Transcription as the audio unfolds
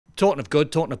talking of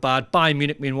good, talking of bad, Bayern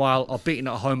Munich, meanwhile, are beaten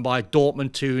at home by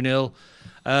Dortmund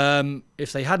 2-0.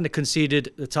 If they hadn't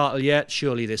conceded the title yet,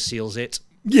 surely this seals it.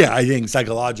 Yeah, I think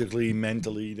psychologically,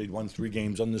 mentally, they won 3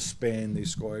 games on the span. They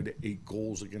scored 8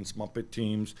 goals against Muppet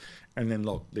teams. And then,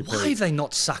 look, they played. Why have they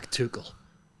not sacked Tuchel?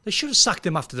 They should have sacked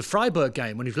him after the Freiburg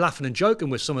game when he was laughing and joking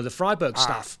with some of the Freiburg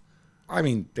staff. I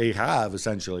mean, they have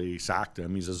essentially sacked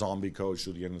him. He's a zombie coach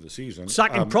through the end of the season.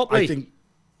 Sack him properly.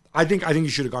 I think he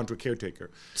should have gone to a caretaker.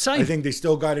 Same. I think they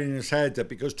still got it in his head that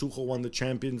because Tuchel won the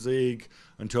Champions League,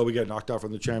 until we get knocked out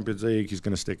from the Champions League, he's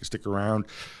going to stick around.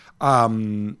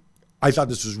 I thought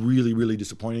this was really, really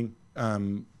disappointing.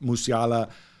 Musiala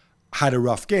had a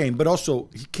rough game, but also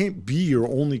he can't be your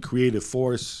only creative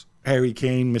force. Harry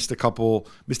Kane missed a couple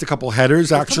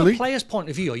headers, actually. From a player's point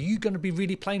of view, are you going to be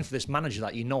really playing for this manager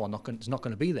that you know is not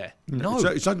going to be there? No.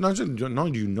 It's not do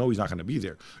you know he's not going to be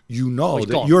there. You know that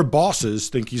gone. Your bosses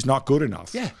think he's not good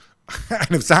enough. Yeah. And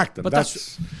have sacked him. But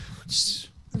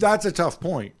that's a tough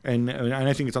point. And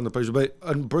I think it's on the players. But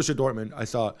on Borussia Dortmund, I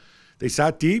thought they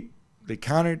sat deep. They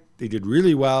countered. They did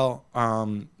really well.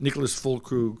 Nicholas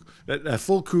Füllkrug,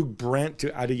 Füllkrug Brandt to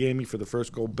Adeyemi for the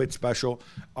first goal, bit special.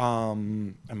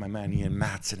 And my man Ian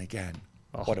Maatsen again.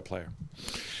 Oh. What a player.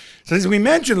 So as we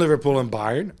mentioned Liverpool and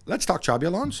Bayern, let's talk Xabi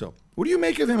Alonso. What do you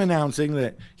make of him announcing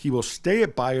that he will stay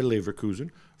at Bayer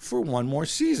Leverkusen for 1 more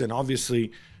season?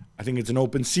 Obviously, I think it's an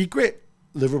open secret.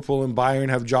 Liverpool and Bayern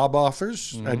have job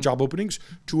offers, job openings,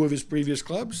 2 of his previous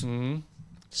clubs.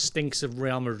 Stinks of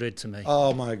Real Madrid to me.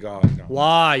 Oh my God! No.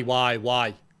 Why?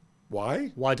 Why?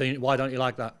 Why don't you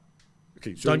like that?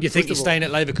 Okay, so don't you think he's staying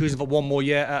at Leverkusen for 1 more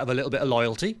year out of a little bit of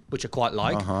loyalty, which I quite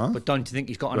like? But don't you think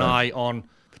he's got an eye on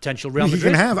potential Real Madrid? He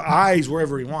can have eyes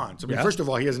wherever he wants. I mean, first of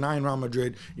all, he has 9 Real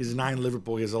Madrid, he has 9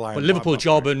 Liverpool, he has a line. But Liverpool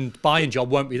job and Bayern job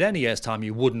won't be there in a year's time.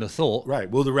 You wouldn't have thought. Right?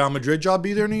 Will the Real Madrid job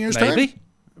be there in a year's time? Maybe.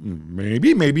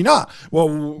 Maybe, maybe not. Well,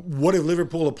 what if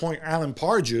Liverpool appoint Alan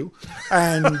Pardew,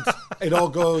 and it all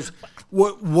goes?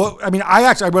 What? I mean, I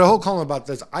wrote a whole column about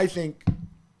this. I think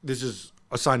this is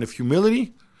a sign of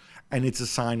humility, and it's a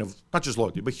sign of not just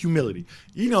loyalty, but humility.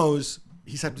 He knows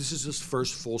this is his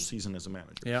first full season as a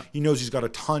manager. Yeah. He knows he's got a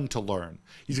ton to learn.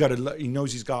 He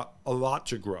knows he's got a lot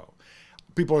to grow.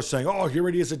 People are saying, "Oh, he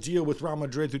already has a deal with Real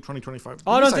Madrid through 2025."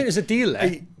 I don't think there's a deal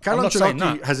there. Carlo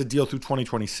Ancelotti has a deal through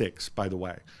 2026, by the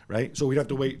way, right? So we'd have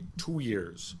to wait 2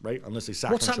 years, right? Unless they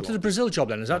sack. What's happened to the Brazil job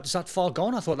then? Is that far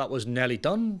gone? I thought that was nearly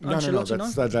done. No.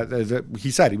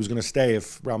 He said he was going to stay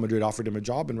if Real Madrid offered him a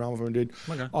job, and Real Madrid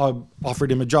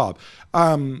offered him a job.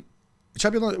 Who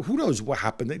knows what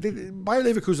happened? Bayer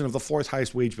Leverkusen have the 4th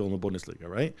highest wage bill in the Bundesliga,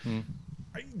 right?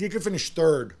 They could finish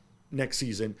 3rd. Next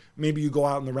season, maybe you go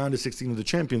out in the round of 16 of the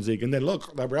Champions League, and then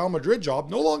look, that Real Madrid job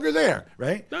no longer there,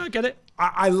 right? I get it.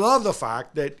 I love the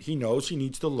fact that he knows he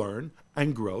needs to learn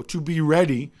and grow to be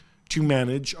ready to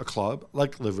manage a club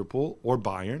like Liverpool or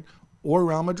Bayern or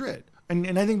Real Madrid.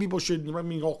 And I think people should, I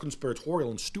mean, all conspiratorial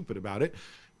and stupid about it.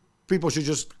 People should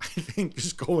just, I think,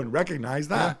 just go and recognize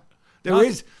that.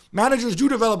 Yeah. Managers do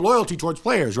develop loyalty towards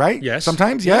players, right? Yes.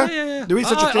 Sometimes, yeah. There is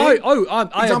such a thing.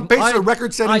 He's on pace for a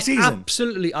record-setting season. I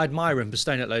absolutely admire him for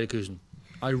staying at Leverkusen.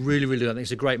 I really, really do. I think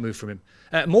it's a great move from him.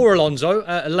 More Alonso,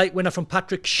 a late winner from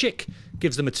Patrick Schick,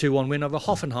 gives them a 2-1 win over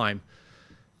Hoffenheim.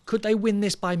 Could they win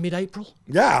this by mid-April?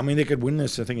 Yeah, I mean, they could win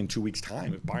this, I think, in 2 weeks'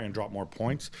 time if Bayern drop more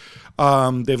points. They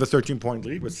have a 13-point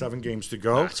lead with 7 games to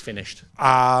go. That's finished.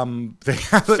 They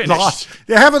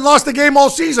haven't lost a game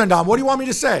all season, Dom. What do you want me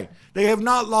to say? They have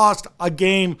not lost a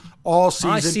game all season.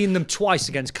 I've seen them twice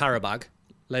against Karabakh,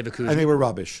 Leverkusen. And they were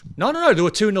rubbish. No. They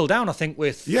were 2-0 down, I think,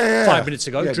 with 5 minutes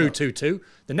ago. Drew 2-2.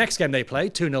 The next game they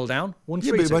played, 2-0 down, won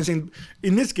 3-2. But I'm saying,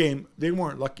 in this game, they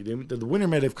weren't lucky. The winner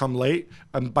might have come late.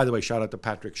 By the way, shout out to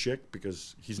Patrick Schick,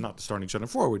 because he's not the starting center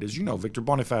forward. As you know, Victor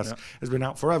Boniface has been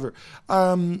out forever.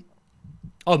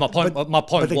 My point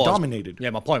was they dominated.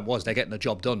 Yeah, my point was they're getting the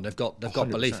job done. They've got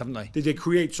belief, haven't they? They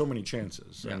create so many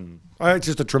chances. Yeah. And it's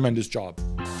just a tremendous job.